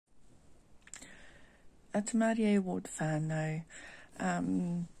a Te Māori Award whānau.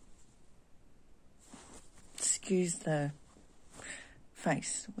 Excuse the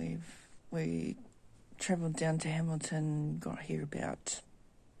face. We travelled down to Hamilton, got here about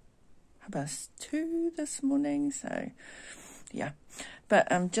 2:30 this morning, so yeah. But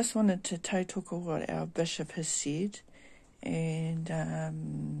just wanted to tautoko what our bishop has said, and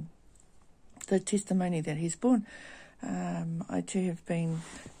the testimony that he's borne. I too have been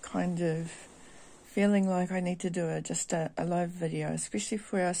kind of feeling like I need to do a live video, especially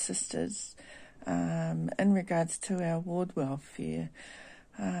for our sisters, in regards to our ward welfare.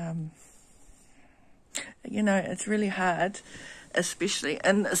 It's really hard, especially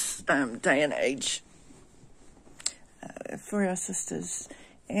in this day and age, for our sisters,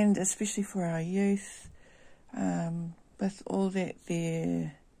 and especially for our youth, with all that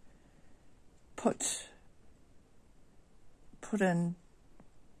they're put in,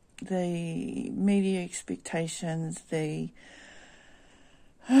 the media expectations, the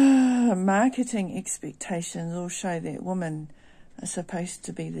marketing expectations all show that women are supposed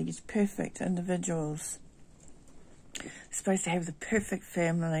to be these perfect individuals, supposed to have the perfect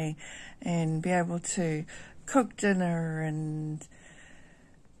family and be able to cook dinner and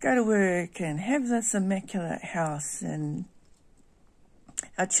go to work and have this immaculate house, and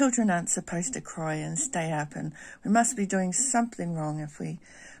our children aren't supposed to cry and stay up, and we must be doing something wrong if we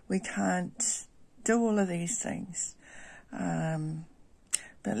can't do all of these things.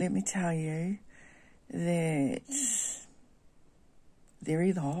 But let me tell you that they're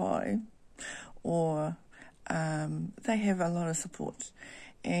either high or they have a lot of support.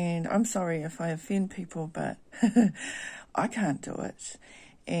 And I'm sorry if I offend people, but I can't do it.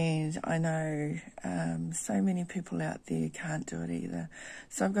 And I know so many people out there can't do it either.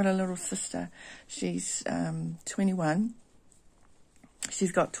 So I've got a little sister. She's 21.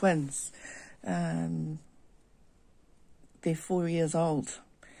 She's got twins. They're 4 years old.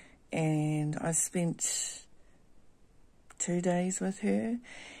 And I spent 2 days with her.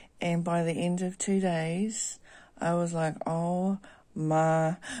 And by the end of 2 days, I was like, oh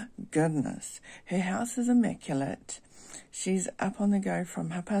my goodness. Her house is immaculate. She's up on the go from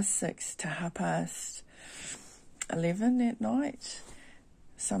 6:30 to 11:30 at night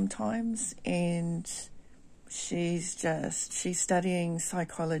sometimes, and she's studying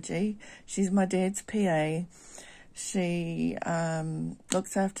psychology. She's my dad's PA. She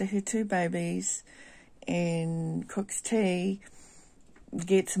looks after her 2 babies and cooks tea,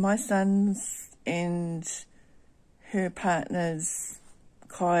 gets my sons and her partner's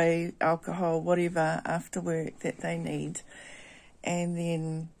kai, alcohol, whatever, after work that they need, and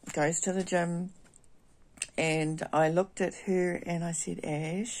then goes to the gym. And I looked at her and I said,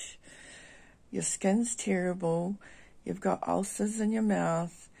 Ash, your skin's terrible, you've got ulcers in your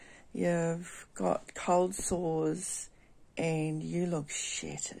mouth, you've got cold sores, and you look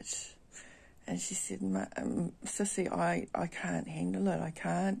shattered. And she said, Sissy, I can't handle it. I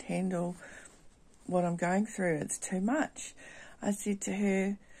can't handle what I'm going through. It's too much. I said to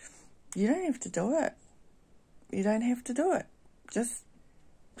her, you don't have to do it. You don't have to do it. Just,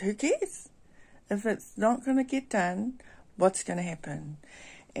 who cares? If it's not going to get done, what's going to happen?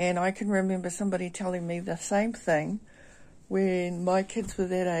 And I can remember somebody telling me the same thing when my kids were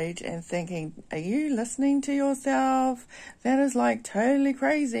that age, and thinking, are you listening to yourself? That is like totally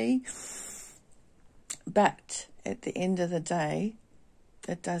crazy. But at the end of the day,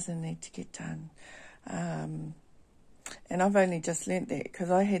 it doesn't need to get done. And I've only just learnt that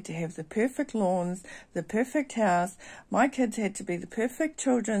because I had to have the perfect lawns, the perfect house. My kids had to be the perfect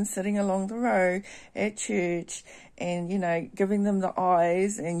children sitting along the row at church and, giving them the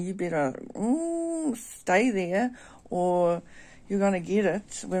eyes, and you better stay there or you're going to get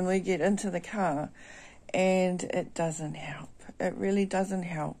it when we get into the car. And it doesn't help. It really doesn't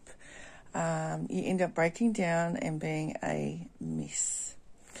help. You end up breaking down and being a mess.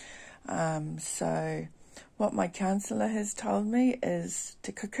 So what my counsellor has told me is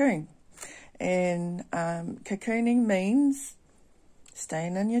to cocoon. And cocooning means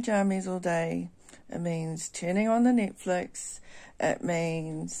staying in your jammies all day. It means turning on the Netflix. It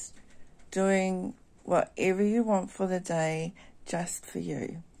means doing whatever you want for the day just for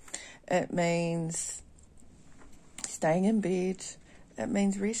you. It means staying in bed. It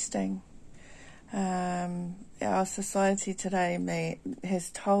means resting. Our society today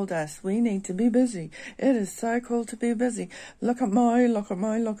has told us we need to be busy. It is so cool to be busy. Look at what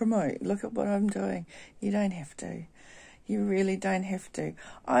I'm doing. You don't have to. You really don't have to.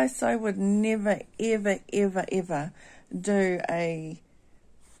 I would never, ever, ever, ever do a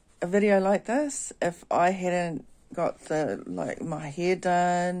video like this if I hadn't got the, like, my hair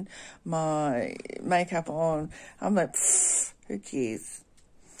done, my makeup on. I'm like, who cares?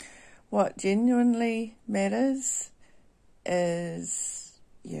 What genuinely matters is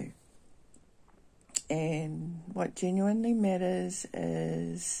you. And what genuinely matters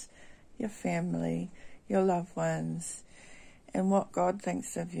is your family, your loved ones, and what God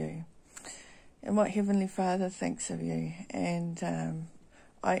thinks of you, and what Heavenly Father thinks of you. And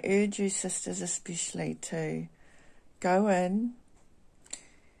I urge you, sisters especially, to go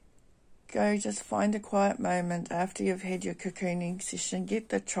just find a quiet moment after you've had your cocooning session. Get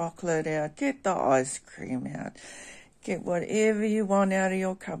the chocolate out, get the ice cream out, get whatever you want out of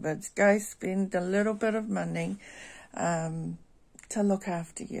your cupboards. Go spend a little bit of money to look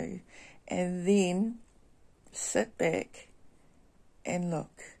after you. And then sit back and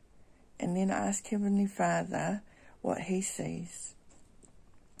look. And then ask Heavenly Father what He sees.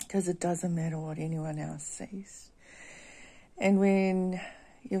 Because it doesn't matter what anyone else sees. And when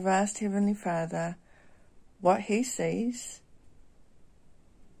you've asked Heavenly Father what He sees,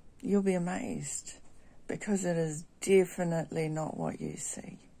 you'll be amazed. Because it is definitely not what you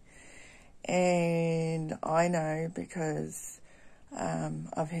see. And I know because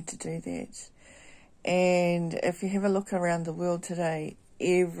I've had to do that. And if you have a look around the world today,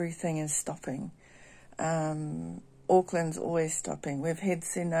 everything is stopping. Auckland's always stopping. We've had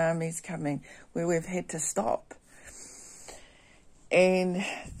tsunamis coming where we've had to stop. And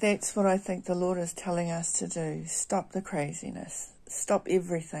that's what I think the Lord is telling us to do. Stop the craziness. Stop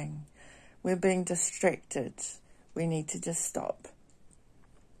everything. We're being distracted. We need to just stop.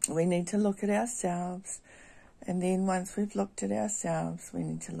 We need to look at ourselves. And then once we've looked at ourselves, we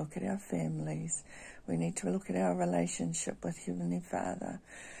need to look at our families. We need to look at our relationship with Heavenly Father.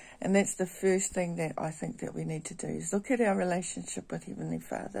 And that's the first thing that I think that we need to do, is look at our relationship with Heavenly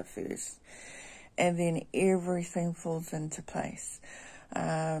Father first. And then everything falls into place.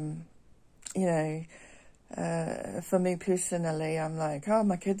 For me personally, I'm like, oh,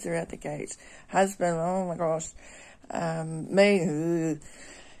 my kids are out the gate. Husband, oh my gosh. Me,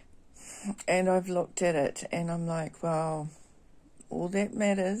 and I've looked at it and I'm like, well, all that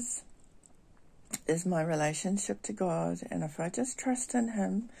matters is my relationship to God. And if I just trust in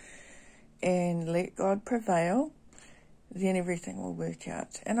Him and let God prevail, then everything will work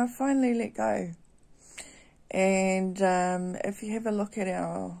out. And I finally let go. And if you have a look at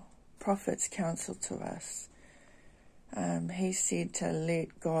our prophet's counsel to us, he said to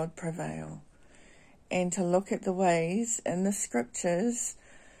let God prevail and to look at the ways in the scriptures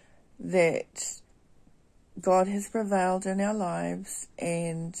that God has prevailed in our lives,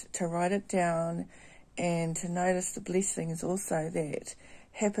 and to write it down and to notice the blessings also that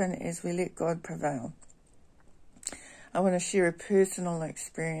happen as we let God prevail. I want to share a personal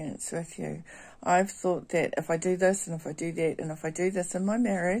experience with you. I've thought that if I do this and if I do that and if I do this in my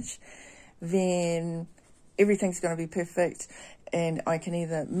marriage, then everything's going to be perfect and I can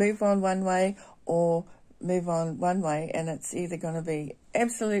either move on one way or move on one way, and it's either going to be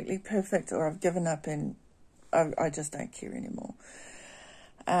absolutely perfect or I've given up and I just don't care anymore.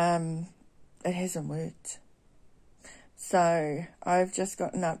 It hasn't worked. So I've just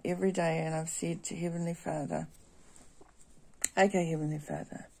gotten up every day and I've said to Heavenly Father, okay, Heavenly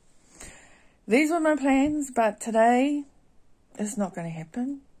Father, these were my plans, but today it's not going to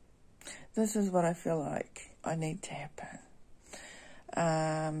happen. This is what I feel like I need to happen.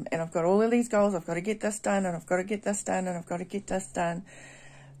 And I've got all of these goals. I've got to get this done, and I've got to get this done, and I've got to get this done.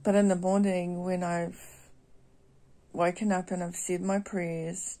 But in the morning when I've woken up and I've said my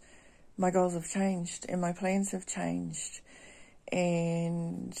prayers, my goals have changed and my plans have changed.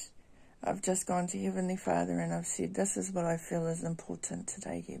 And I've just gone to Heavenly Father and I've said, this is what I feel is important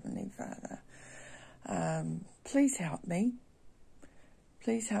today, Heavenly Father. Please help me.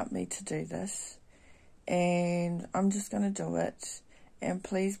 Please help me to do this. And I'm just going to do it. And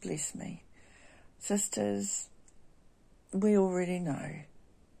please bless me. Sisters, we already know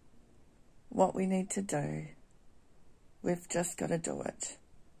what we need to do. We've just got to do it.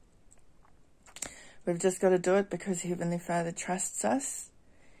 We've just got to do it because Heavenly Father trusts us.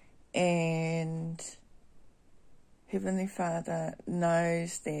 And Heavenly Father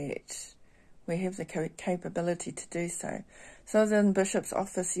knows that we have the capability to do so. So I was in Bishop's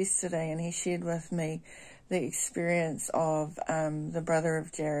office yesterday and he shared with me the experience of the brother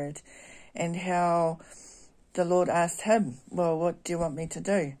of Jared and how the Lord asked him, well, what do you want me to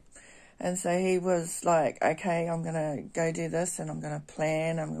do? And so he was like, okay, I'm going to go do this and I'm going to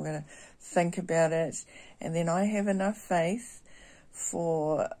plan, I'm going to think about it. And then I have enough faith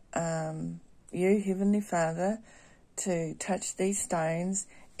for you, Heavenly Father, to touch these stones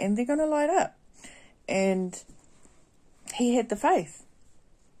and they're going to light up. And he had the faith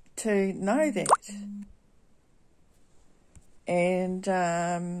to know that.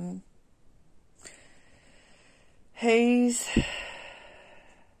 And he's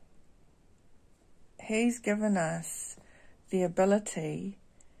given us the ability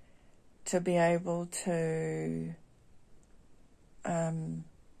to be able to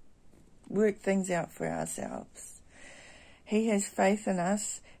work things out for ourselves. He has faith in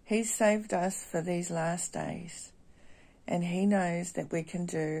us. He's saved us for these last days. And he knows that we can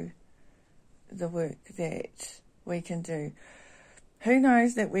do the work that we can do. Who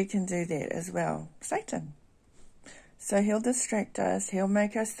knows that we can do that as well? Satan. So he'll distract us. He'll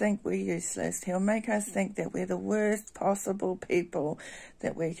make us think we're useless. He'll make us think that we're the worst possible people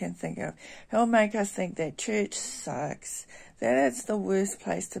that we can think of. He'll make us think that church sucks, that it's the worst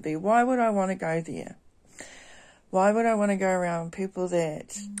place to be. Why would I want to go there? Why would I want to go around people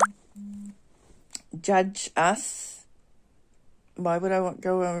that judge us? Why would I want to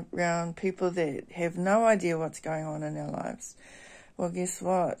go around people that have no idea what's going on in our lives? Well, guess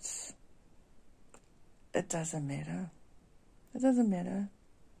what? It doesn't matter. It doesn't matter.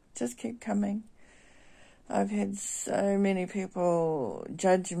 Just keep coming. I've had so many people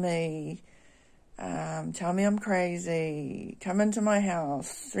judge me, tell me I'm crazy, come into my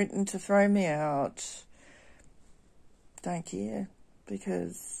house, threaten to throw me out. Don't care,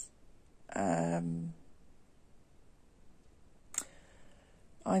 because I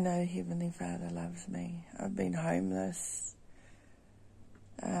know Heavenly Father loves me. I've been homeless,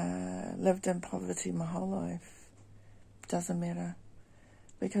 lived in poverty my whole life. Doesn't matter,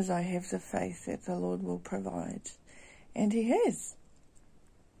 because I have the faith that the Lord will provide, and He has.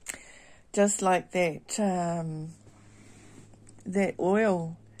 Just like that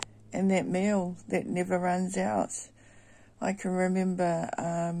oil and that meal that never runs out. I can remember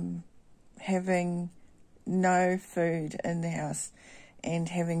having no food in the house and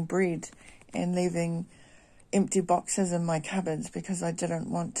having bread and leaving empty boxes in my cupboards because I didn't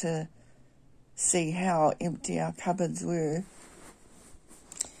want to see how empty our cupboards were.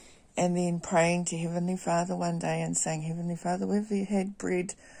 And then praying to Heavenly Father one day and saying, Heavenly Father, we've had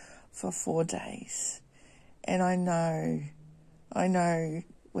bread for 4 days. And I know,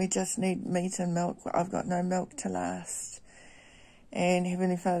 we just need meat and milk. I've got no milk to last. And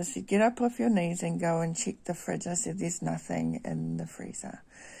Heavenly Father said, get up off your knees and go and check the fridge. I said, there's nothing in the freezer.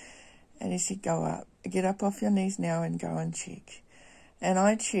 And He said, get up off your knees now and go and check. And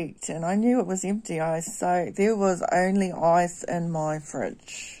I checked and I knew it was empty. So there was only ice in my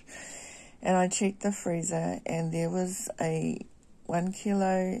fridge. And I checked the freezer and there was a 1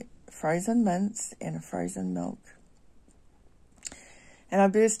 kilo frozen mince and a frozen milk. And I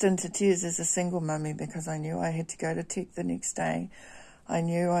burst into tears as a single mummy because I knew I had to go to tech the next day. I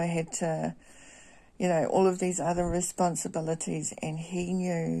knew I had to, all of these other responsibilities, and He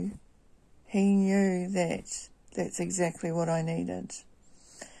knew that that's exactly what I needed.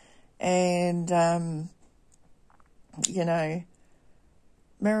 And,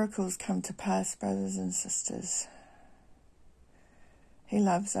 miracles come to pass, brothers and sisters. He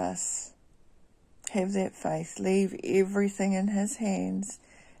loves us. Have that faith. Leave everything in His hands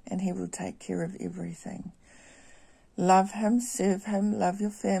and He will take care of everything. Love Him, serve Him, love your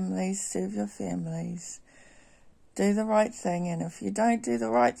families, serve your families. Do the right thing, and if you don't do the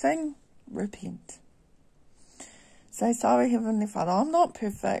right thing, repent. Say, sorry, Heavenly Father, I'm not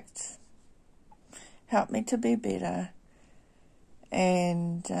perfect. Help me to be better,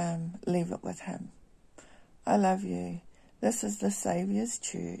 and leave it with Him. I love you. This is the Saviour's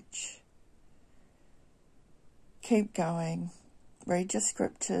church. Keep going. Read your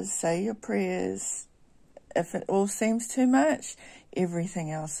scriptures. Say your prayers. If it all seems too much,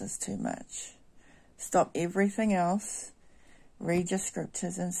 everything else is too much. Stop everything else. Read your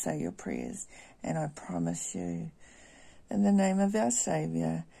scriptures and say your prayers. And I promise you, in the name of our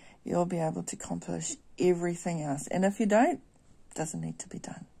Saviour, you'll be able to accomplish everything else. And if you don't, it doesn't need to be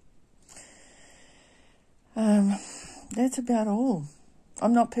done. That's about all.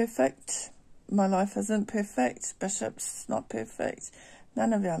 I'm not perfect. My life isn't perfect. Bishop's not perfect.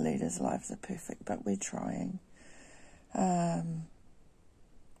 None of our leaders' lives are perfect, but we're trying. We're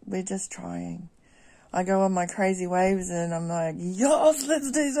just trying. I go on my crazy waves and I'm like, yes,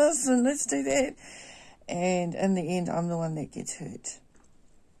 let's do this and let's do that. And in the end, I'm the one that gets hurt.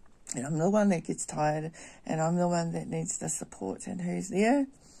 And I'm the one that gets tired. And I'm the one that needs the support. And who's there?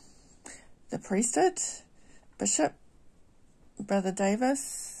 The priesthood, Bishop, Brother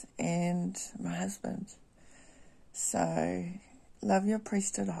Davis, and my husband. So, love your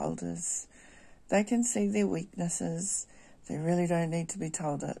priesthood holders. They can see their weaknesses. They really don't need to be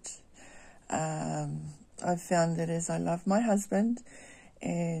told it. I've found that as I love my husband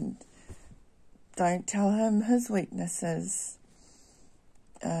and don't tell him his weaknesses,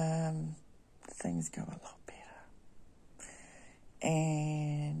 things go a lot better.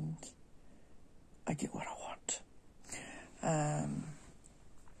 And I get what I want.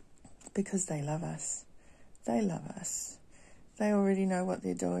 Because they love us. They love us. They already know what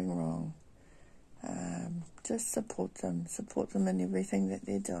they're doing wrong. Just support them in everything that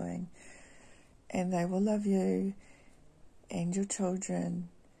they're doing, and they will love you and your children,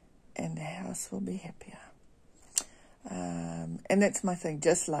 and the house will be happier. And that's my thing,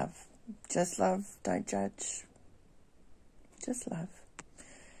 just love, don't judge, just love.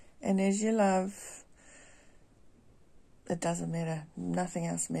 And as you love, it doesn't matter, nothing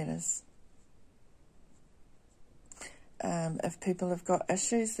else matters. If people have got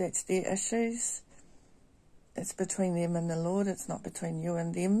issues, that's their issues. It's between them and the Lord. It's not between you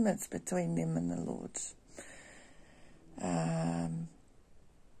and them. It's between them and the Lord.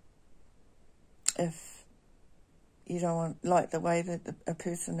 If you don't like the way that a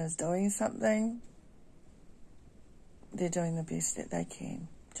person is doing something, they're doing the best that they can.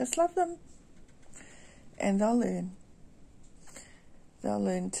 Just love them, and they'll learn. They'll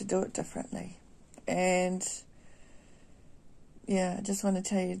learn to do it differently. And yeah, I just want to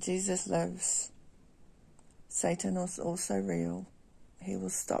tell you, Jesus lives. Satan is also real. He will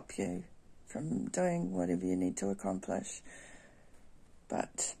stop you from doing whatever you need to accomplish.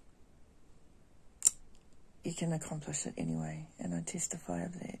 But you can accomplish it anyway, and I testify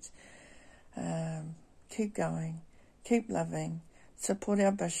of that. Keep going. Keep loving. Support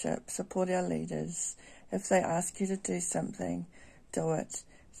our bishop. Support our leaders. If they ask you to do something, do it.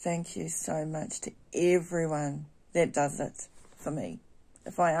 Thank you so much to everyone that does it for me.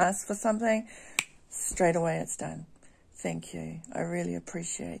 If I ask for something, straight away it's done. Thank you. I really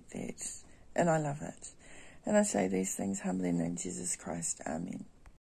appreciate that. And I love it. And I say these things humbly in the name of Jesus Christ. Amen.